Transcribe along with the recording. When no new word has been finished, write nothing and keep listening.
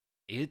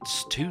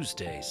It's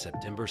Tuesday,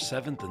 September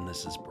 7th, and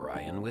this is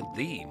Brian with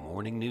the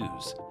Morning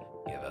News.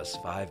 Give us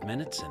 5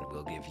 minutes and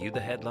we'll give you the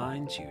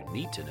headlines you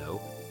need to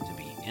know to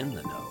be in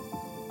the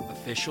know.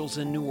 Officials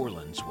in New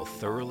Orleans will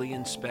thoroughly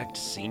inspect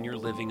senior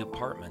living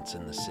apartments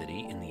in the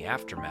city in the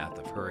aftermath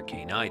of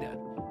Hurricane Ida,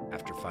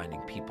 after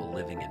finding people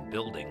living in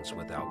buildings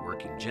without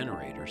working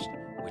generators,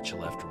 which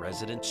left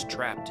residents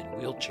trapped in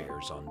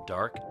wheelchairs on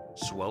dark,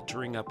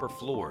 sweltering upper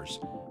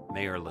floors,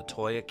 Mayor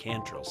LaToya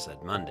Cantrell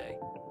said Monday.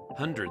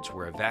 Hundreds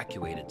were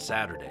evacuated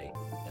Saturday,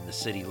 and the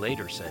city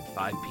later said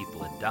 5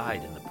 people had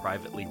died in the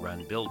privately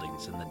run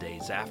buildings in the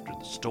days after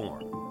the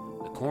storm.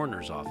 The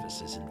coroner's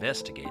office is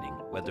investigating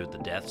whether the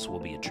deaths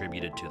will be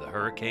attributed to the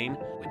hurricane,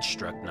 which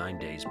struck 9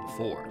 days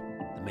before.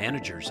 The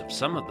managers of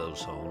some of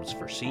those homes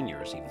for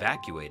seniors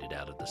evacuated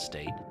out of the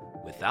state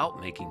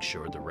without making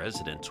sure the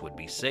residents would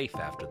be safe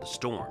after the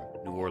storm,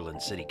 New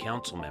Orleans City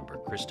Council member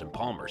Kristen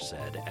Palmer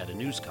said at a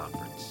news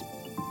conference.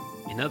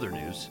 In other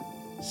news,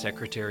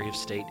 Secretary of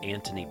State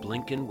Antony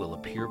Blinken will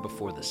appear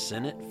before the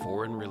Senate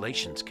Foreign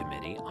Relations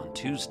Committee on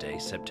Tuesday,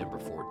 September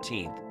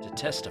 14th, to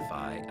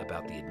testify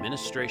about the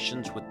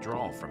administration's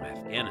withdrawal from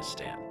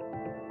Afghanistan.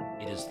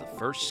 It is the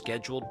first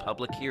scheduled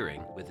public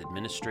hearing with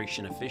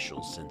administration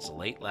officials since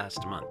late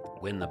last month,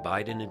 when the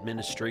Biden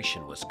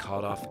administration was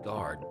caught off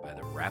guard by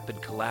the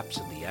rapid collapse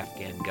of the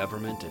Afghan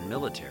government and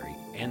military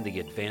and the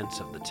advance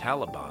of the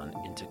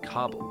Taliban into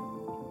Kabul.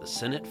 The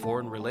Senate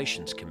Foreign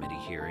Relations Committee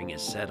hearing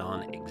is set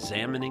on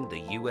examining the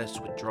U.S.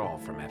 withdrawal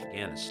from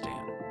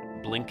Afghanistan.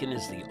 Blinken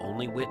is the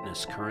only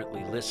witness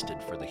currently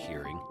listed for the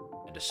hearing,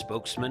 and a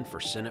spokesman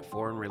for Senate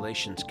Foreign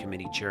Relations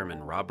Committee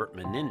Chairman Robert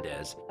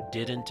Menendez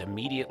didn't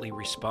immediately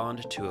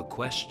respond to a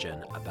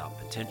question about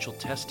potential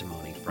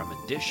testimony from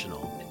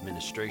additional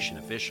administration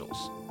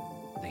officials.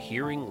 The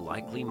hearing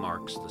likely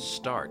marks the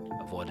start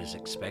of what is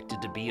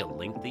expected to be a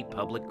lengthy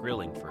public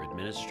grilling for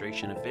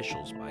administration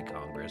officials by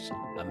Congress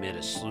amid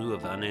a slew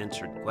of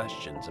unanswered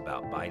questions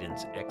about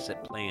Biden's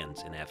exit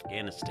plans in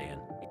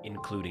Afghanistan,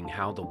 including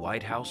how the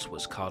White House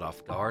was caught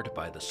off guard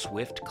by the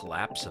swift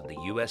collapse of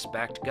the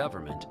U.S.-backed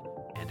government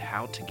and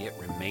how to get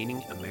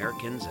remaining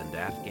Americans and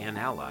Afghan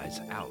allies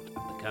out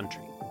of the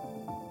country.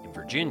 In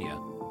Virginia,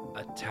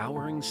 a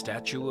towering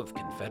statue of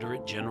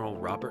Confederate General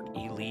Robert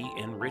E. Lee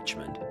in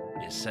Richmond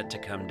is set to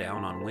come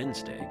down on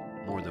Wednesday,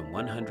 more than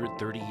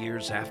 130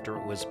 years after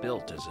it was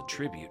built as a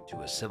tribute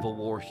to a Civil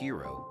War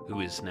hero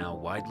who is now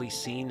widely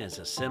seen as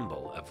a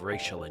symbol of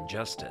racial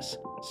injustice,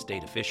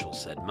 state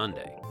officials said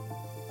Monday.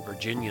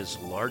 Virginia's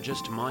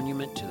largest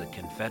monument to the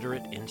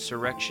Confederate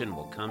insurrection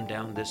will come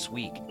down this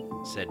week,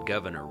 said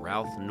Governor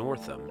Ralph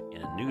Northam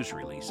in a news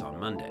release on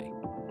Monday.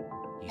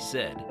 He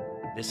said,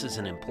 "This is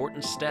an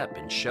important step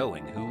in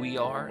showing who we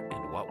are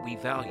and what we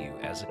value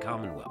as a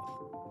Commonwealth."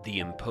 The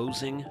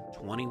imposing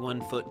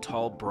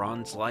 21-foot-tall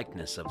bronze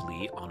likeness of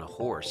Lee on a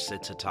horse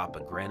sits atop a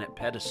granite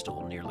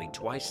pedestal nearly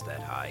twice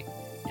that high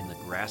in the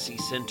grassy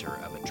center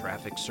of a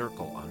traffic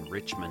circle on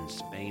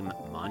Richmond's famed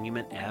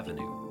Monument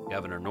Avenue.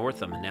 Governor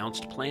Northam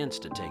announced plans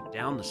to take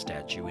down the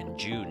statue in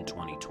June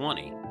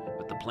 2020,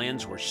 but the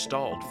plans were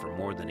stalled for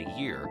more than a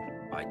year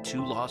by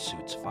 2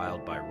 lawsuits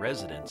filed by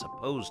residents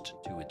opposed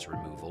to its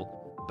removal.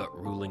 But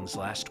rulings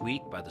last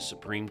week by the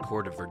Supreme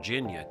Court of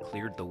Virginia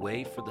cleared the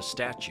way for the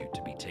statue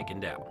to be taken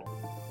down.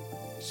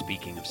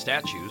 Speaking of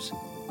statues,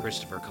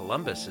 Christopher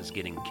Columbus is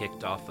getting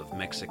kicked off of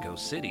Mexico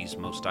City's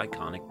most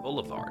iconic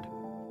boulevard.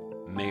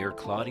 Mayor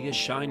Claudia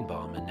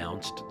Sheinbaum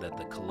announced that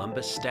the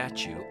Columbus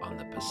statue on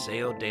the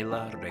Paseo de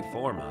la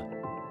Reforma,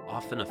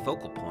 often a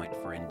focal point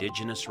for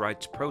indigenous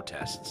rights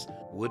protests,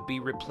 would be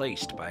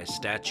replaced by a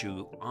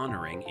statue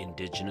honoring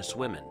indigenous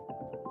women.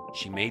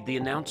 She made the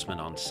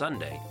announcement on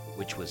Sunday,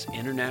 which was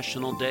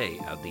International Day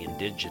of the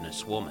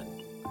Indigenous Woman.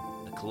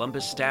 The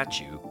Columbus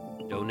statue,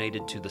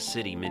 donated to the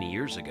city many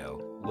years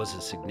ago, was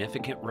a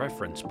significant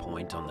reference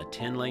point on the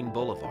 10-lane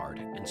boulevard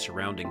and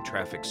surrounding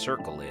traffic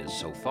circle is,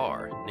 so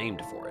far,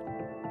 named for it.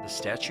 The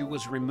statue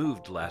was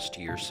removed last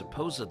year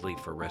supposedly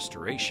for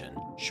restoration,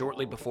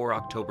 shortly before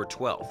October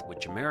 12th,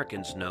 which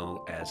Americans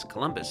know as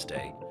Columbus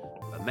Day,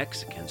 but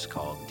Mexicans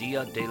call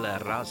Dia de la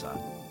Raza,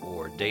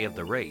 or Day of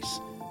the Race,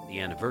 the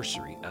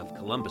anniversary of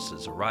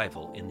Columbus's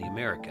arrival in the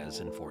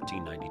Americas in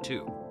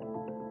 1492.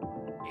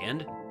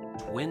 And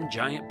twin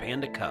giant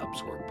panda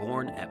cubs were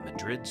born at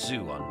Madrid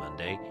Zoo on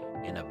Monday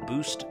in a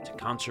boost to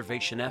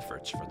conservation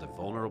efforts for the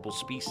vulnerable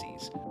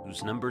species,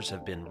 whose numbers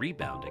have been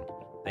rebounding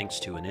thanks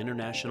to an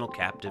international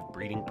captive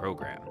breeding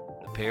program.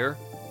 The pair,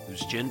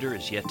 whose gender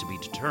is yet to be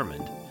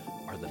determined,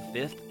 are the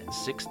 5th and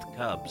 6th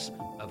cubs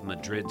of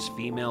Madrid's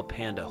female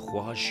panda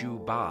Hua Zhu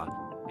Ba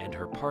and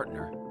her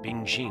partner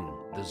Bingjing,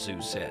 the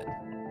zoo said.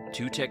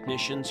 2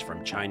 technicians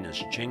from China's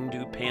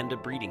Chengdu Panda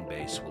Breeding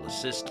Base will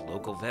assist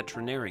local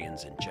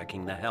veterinarians in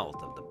checking the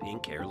health of the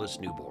pink hairless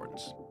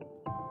newborns.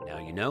 Now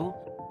you know,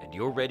 and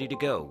you're ready to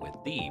go with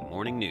the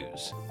morning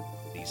news.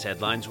 These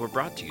headlines were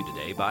brought to you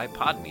today by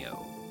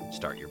Podmeo.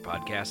 Start your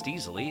podcast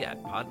easily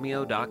at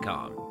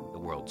podmeo.com, the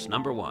world's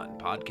 #1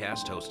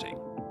 podcast hosting.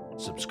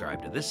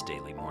 Subscribe to this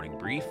daily morning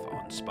brief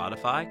on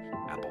Spotify,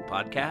 Apple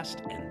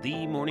Podcast, and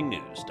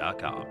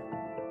themorningnews.com.